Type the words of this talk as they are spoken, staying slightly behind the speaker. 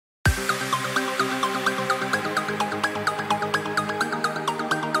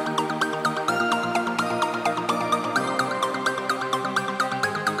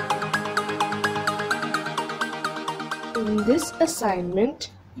In this assignment,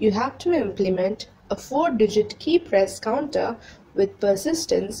 you have to implement a 4-digit keypress counter with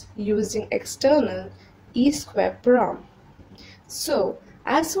persistence using external EEPROM. So,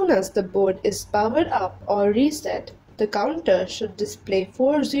 as soon as the board is powered up or reset, the counter should display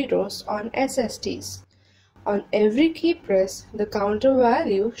 4 zeros on SSDs. On every keypress, the counter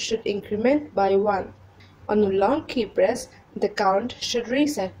value should increment by 1. On a long keypress, the count should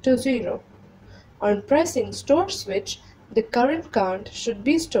reset to 0. On pressing Store switch, the current count should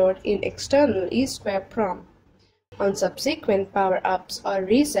be stored in external EEPROM. On subsequent power-ups or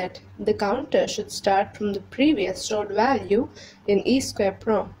reset, the counter should start from the previous stored value in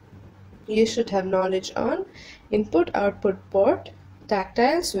EEPROM. You should have knowledge on input-output port,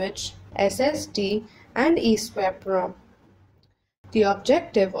 tactile switch, SSD, and EEPROM. The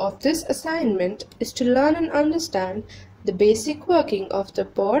objective of this assignment is to learn and understand the basic working of the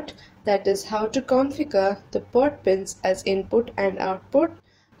port, that is, how to configure the port pins as input and output,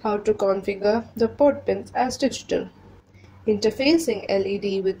 how to configure the port pins as digital, interfacing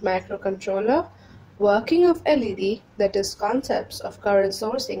LED with microcontroller, working of LED, that is, concepts of current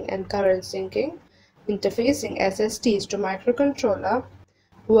sourcing and current sinking, interfacing SSDs to microcontroller,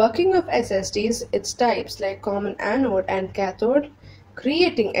 working of SSDs, its types like common anode and cathode,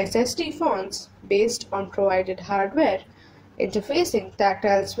 creating SSD fonts based on provided hardware, interfacing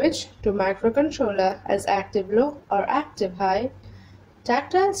tactile switch to microcontroller as active low or active high,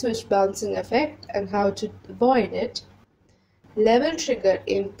 tactile switch bouncing effect and how to avoid it, level trigger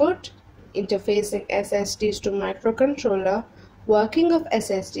input, interfacing SSDs to microcontroller, working of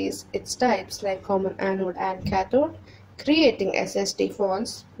SSDs, its types like common anode and cathode, creating SSD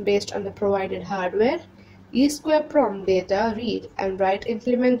fonts based on the provided hardware, EEPROM data read and write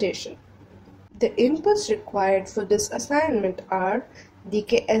implementation. The inputs required for this assignment are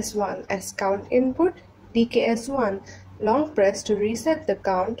DKS1 as count input, DKS1 long press to reset the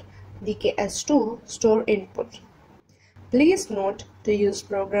count, DKS2 store input. Please note to use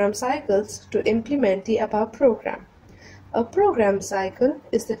program cycles to implement the above program. A program cycle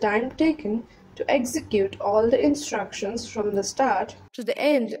is the time taken to execute all the instructions from the start to the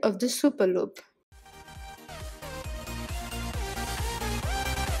end of the super loop.